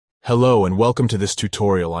Hello and welcome to this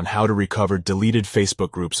tutorial on how to recover deleted Facebook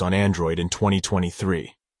groups on Android in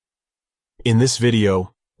 2023. In this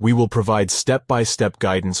video, we will provide step-by-step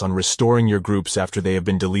guidance on restoring your groups after they have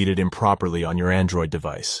been deleted improperly on your Android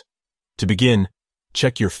device. To begin,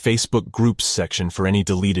 check your Facebook Groups section for any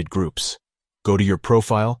deleted groups. Go to your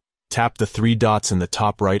profile, tap the three dots in the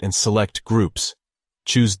top right and select Groups.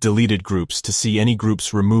 Choose Deleted Groups to see any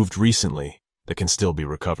groups removed recently that can still be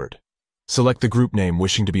recovered. Select the group name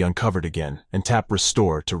wishing to be uncovered again and tap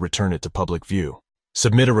Restore to return it to public view.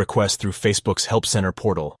 Submit a request through Facebook's Help Center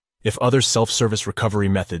portal if other self-service recovery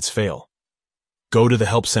methods fail. Go to the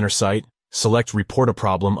Help Center site, select Report a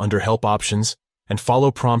Problem under Help Options, and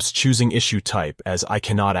follow prompts choosing issue type as I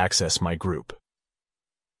cannot access my group.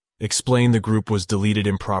 Explain the group was deleted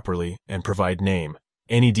improperly and provide name,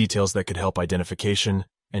 any details that could help identification,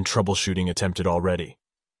 and troubleshooting attempted already.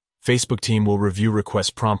 Facebook team will review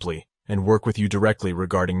requests promptly and work with you directly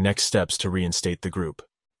regarding next steps to reinstate the group.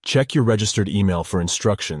 Check your registered email for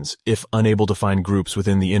instructions if unable to find groups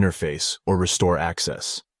within the interface or restore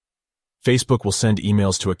access. Facebook will send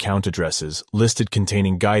emails to account addresses listed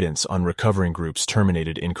containing guidance on recovering groups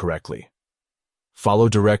terminated incorrectly. Follow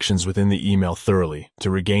directions within the email thoroughly to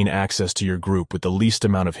regain access to your group with the least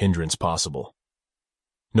amount of hindrance possible.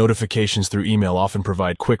 Notifications through email often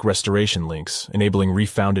provide quick restoration links, enabling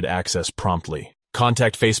refounded access promptly.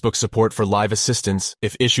 Contact Facebook support for live assistance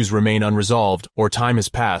if issues remain unresolved or time has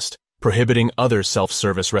passed, prohibiting other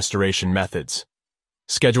self-service restoration methods.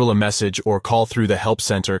 Schedule a message or call through the Help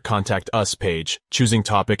Center Contact Us page, choosing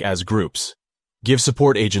topic as Groups. Give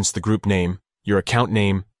support agents the group name, your account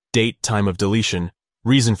name, date, time of deletion,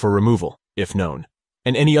 reason for removal, if known,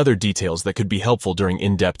 and any other details that could be helpful during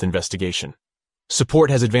in-depth investigation. Support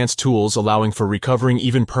has advanced tools allowing for recovering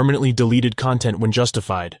even permanently deleted content when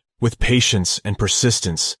justified. With patience and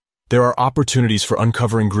persistence, there are opportunities for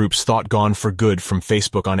uncovering groups thought gone for good from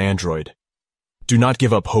Facebook on Android. Do not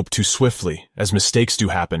give up hope too swiftly, as mistakes do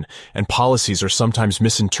happen, and policies are sometimes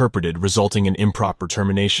misinterpreted, resulting in improper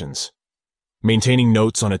terminations. Maintaining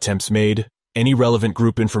notes on attempts made, any relevant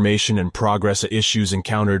group information and progress at issues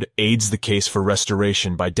encountered aids the case for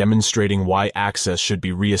restoration by demonstrating why access should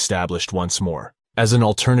be re-established once more. As an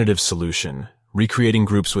alternative solution, recreating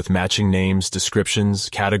groups with matching names, descriptions,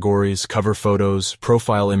 categories, cover photos,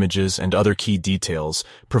 profile images, and other key details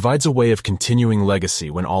provides a way of continuing legacy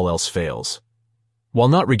when all else fails. While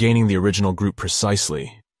not regaining the original group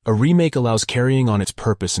precisely, a remake allows carrying on its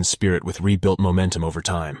purpose and spirit with rebuilt momentum over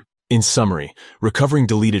time. In summary, recovering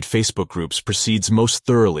deleted Facebook groups proceeds most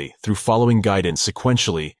thoroughly through following guidance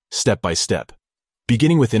sequentially, step by step.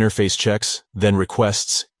 Beginning with interface checks, then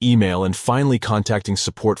requests, email, and finally contacting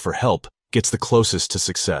support for help gets the closest to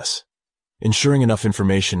success. Ensuring enough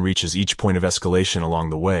information reaches each point of escalation along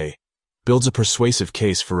the way builds a persuasive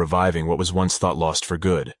case for reviving what was once thought lost for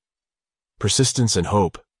good. Persistence and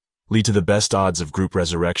hope lead to the best odds of group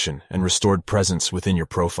resurrection and restored presence within your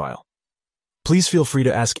profile. Please feel free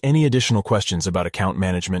to ask any additional questions about account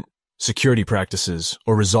management, security practices,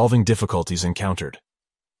 or resolving difficulties encountered.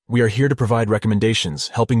 We are here to provide recommendations,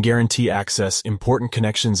 helping guarantee access, important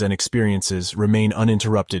connections, and experiences remain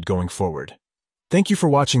uninterrupted going forward. Thank you for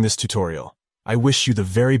watching this tutorial. I wish you the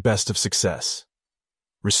very best of success,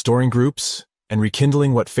 restoring groups and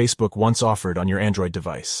rekindling what Facebook once offered on your Android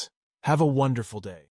device. Have a wonderful day.